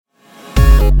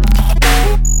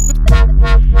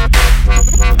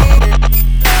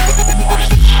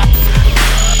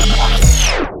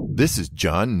This is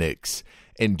John Nix,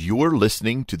 and you're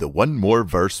listening to the One More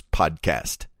Verse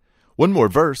podcast. One More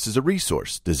Verse is a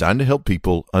resource designed to help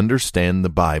people understand the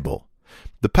Bible.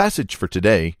 The passage for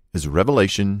today is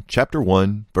Revelation chapter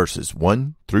 1, verses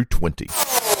 1 through 20.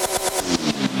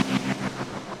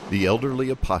 The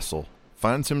elderly apostle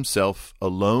finds himself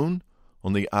alone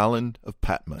on the island of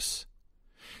Patmos.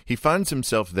 He finds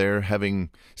himself there having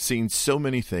seen so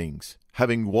many things,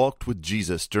 having walked with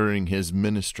Jesus during his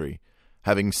ministry,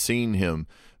 having seen him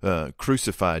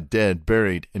crucified, dead,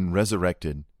 buried, and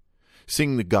resurrected,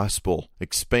 seeing the gospel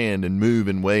expand and move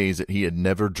in ways that he had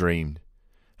never dreamed.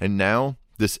 And now,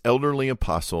 this elderly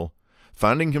apostle,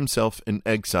 finding himself in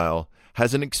exile,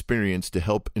 has an experience to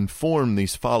help inform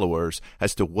these followers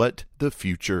as to what the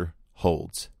future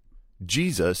holds.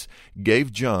 Jesus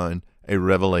gave John a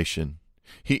revelation.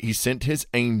 He sent his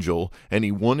angel, and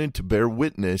he wanted to bear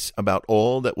witness about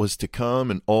all that was to come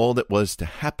and all that was to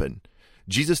happen.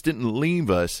 Jesus didn't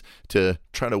leave us to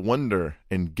try to wonder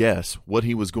and guess what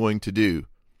he was going to do.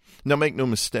 Now, make no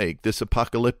mistake, this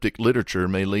apocalyptic literature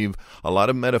may leave a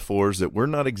lot of metaphors that we're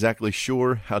not exactly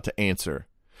sure how to answer.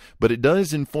 But it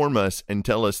does inform us and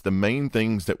tell us the main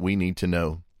things that we need to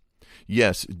know.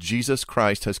 Yes, Jesus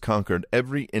Christ has conquered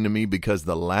every enemy because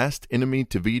the last enemy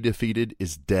to be defeated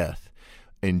is death.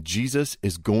 And Jesus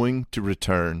is going to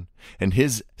return. And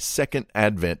his second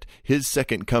advent, his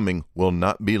second coming, will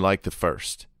not be like the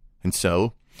first. And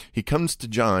so, he comes to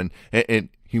John, and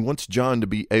he wants John to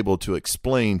be able to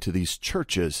explain to these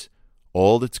churches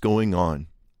all that's going on.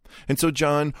 And so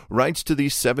John writes to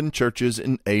these 7 churches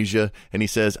in Asia, and he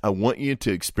says, I want you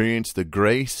to experience the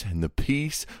grace and the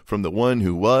peace from the one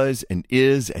who was and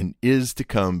is to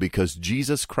come, because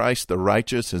Jesus Christ the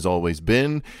righteous has always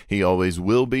been, he always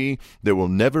will be, there will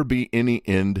never be any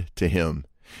end to him.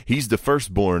 He's the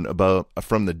firstborn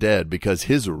from the dead because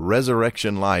his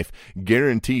resurrection life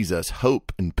guarantees us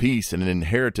hope and peace and an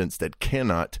inheritance that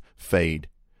cannot fade.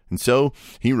 And so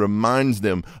he reminds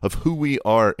them of who we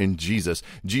are in Jesus.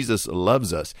 Jesus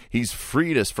loves us. He's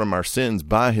freed us from our sins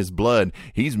by his blood.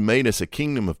 He's made us a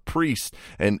kingdom of priests,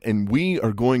 and we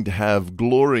are going to have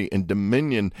glory and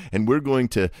dominion, and we're going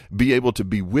to be able to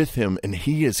be with him, and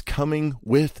he is coming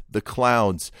with the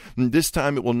clouds. And this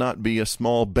time it will not be a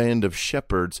small band of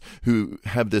shepherds who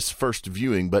have this first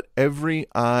viewing, but every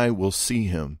eye will see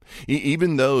him.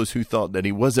 Even those who thought that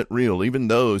he wasn't real, even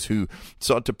those who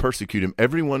sought to persecute him,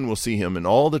 everyone will see him, and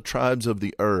all the tribes of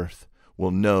the earth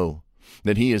will know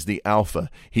that he is the Alpha,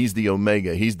 he's the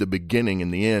Omega, he's the beginning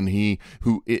and the end, he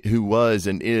who was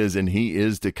and he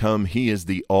is to come, he is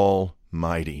the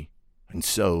Almighty. And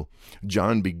so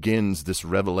John begins this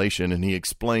revelation, and he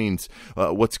explains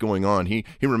what's going on. He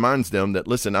reminds them that,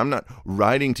 listen, I'm not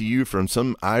writing to you from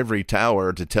some ivory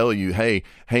tower to tell you, hey,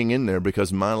 hang in there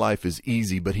because my life is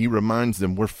easy. But he reminds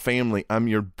them, we're family, I'm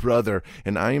your brother,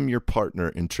 and I am your partner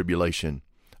in tribulation.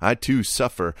 I too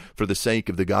suffer for the sake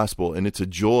of the gospel, and it's a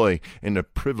joy and a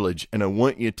privilege, and I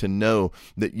want you to know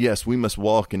that, yes, we must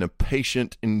walk in a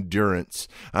patient endurance.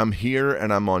 I'm here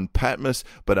and I'm on Patmos,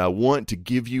 but I want to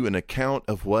give you an account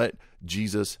of what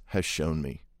Jesus has shown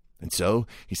me. And so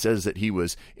he says that he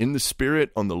was in the Spirit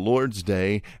on the Lord's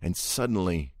day, and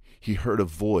suddenly he heard a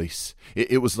voice.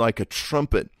 It was like a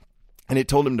trumpet. And it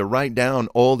told him to write down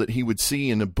all that he would see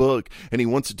in a book. And he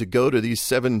wants it to go to these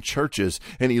 7 churches.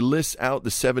 And he lists out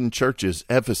the 7 churches: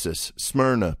 Ephesus,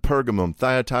 Smyrna, Pergamum,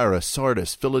 Thyatira,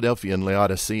 Sardis, Philadelphia, and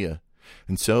Laodicea.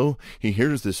 And so he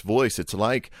hears this voice. It's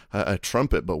like a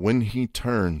trumpet. But when he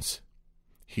turns,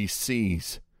 he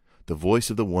sees the voice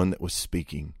of the one that was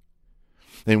speaking.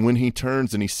 And when he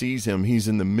turns and he sees him, he's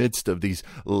in the midst of these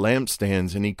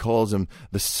lampstands, and he calls him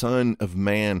the Son of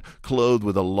Man, clothed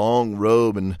with a long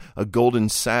robe and a golden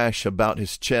sash about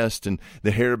his chest, and the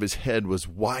hair of his head was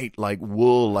white like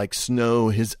wool, like snow.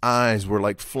 His eyes were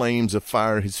like flames of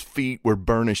fire. His feet were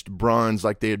burnished bronze,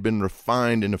 like they had been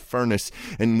refined in a furnace.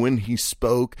 And when he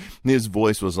spoke, his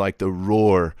voice was like the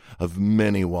roar of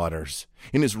many waters.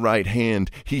 In his right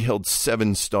hand he held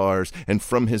 7 stars, and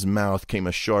from his mouth came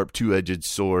a sharp 2-edged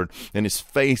sword, and his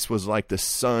face was like the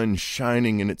sun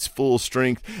shining in its full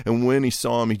strength. And when he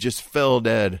saw him, he just fell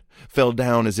down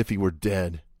as if he were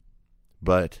dead.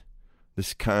 But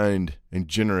this kind and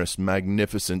generous,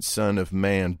 magnificent Son of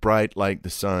Man, bright like the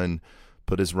sun,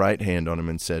 put his right hand on him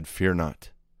and said, Fear not,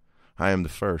 I am the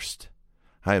first,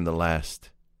 I am the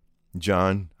last.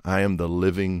 John, I am the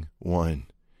living one.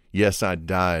 Yes, I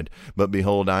died, but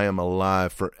behold, I am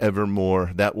alive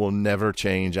forevermore. That will never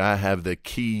change. I have the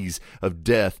keys of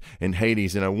death and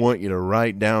Hades, and I want you to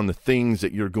write down the things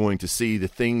that you're going to see, the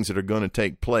things that are going to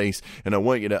take place, and I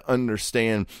want you to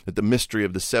understand that the mystery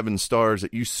of the 7 stars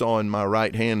that you saw in my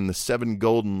right hand and the 7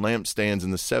 golden lampstands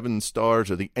and the 7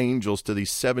 stars are the angels to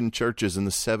these 7 churches, and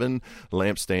the 7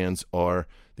 lampstands are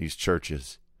these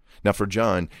churches. Now for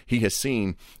John, he has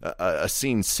seen a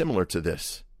scene similar to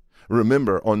this.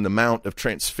 Remember on the Mount of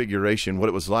Transfiguration what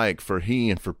it was like for he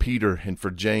and for Peter and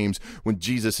for James when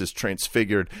Jesus is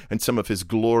transfigured and some of his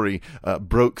glory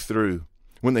broke through.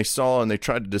 When they saw and they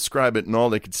tried to describe it, and all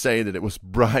they could say that it was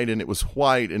bright and it was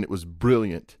white and it was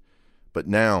brilliant. But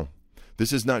now,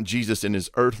 this is not Jesus in his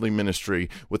earthly ministry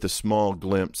with a small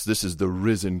glimpse. This is the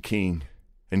risen King.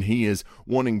 And he is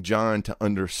wanting John to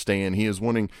understand. He is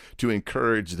wanting to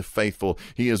encourage the faithful.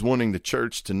 He is wanting the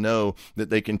church to know that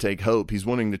they can take hope. He's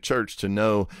wanting the church to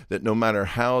know that no matter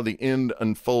how the end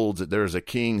unfolds, that there is a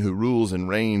king who rules and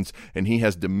reigns, and he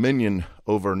has dominion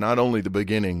over not only the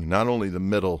beginning, not only the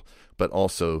middle, but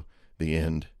also the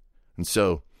end. And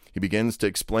so he begins to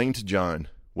explain to John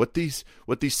what these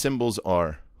symbols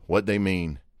are, what they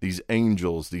mean. These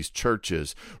angels, these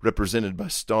churches represented by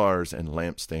stars and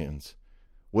lampstands.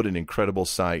 What an incredible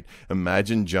sight.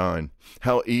 Imagine John,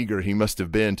 how eager he must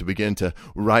have been to begin to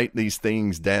write these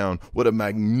things down. What a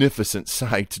magnificent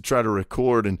sight to try to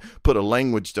record and put a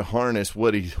language to harness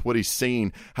what he's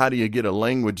seen. How do you get a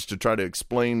language to try to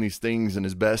explain these things in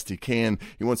as best he can?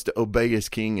 He wants to obey his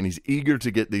king, and he's eager to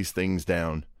get these things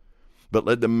down. But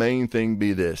let the main thing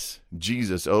be this.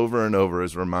 Jesus over and over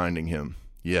is reminding him,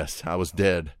 yes, I was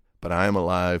dead, but I am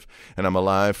alive, and I'm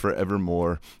alive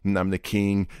forevermore, and I'm the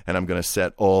King, and I'm going to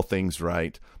set all things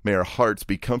right. May our hearts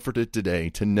be comforted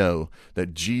today to know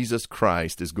that Jesus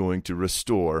Christ is going to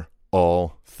restore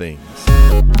all things.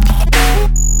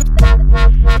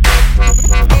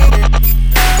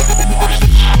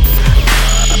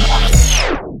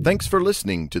 Thanks for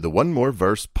listening to the One More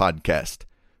Verse podcast.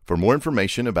 For more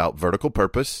information about Vertical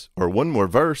Purpose or One More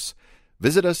Verse,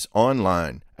 visit us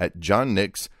online at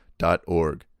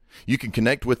johnnix.org. You can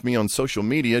connect with me on social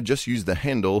media. Just use the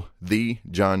handle,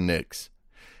 @TheJohnNix.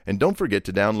 And don't forget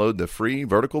to download the free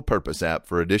Vertical Purpose app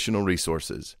for additional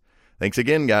resources. Thanks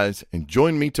again, guys, and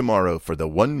join me tomorrow for the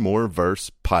One More Verse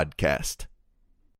podcast.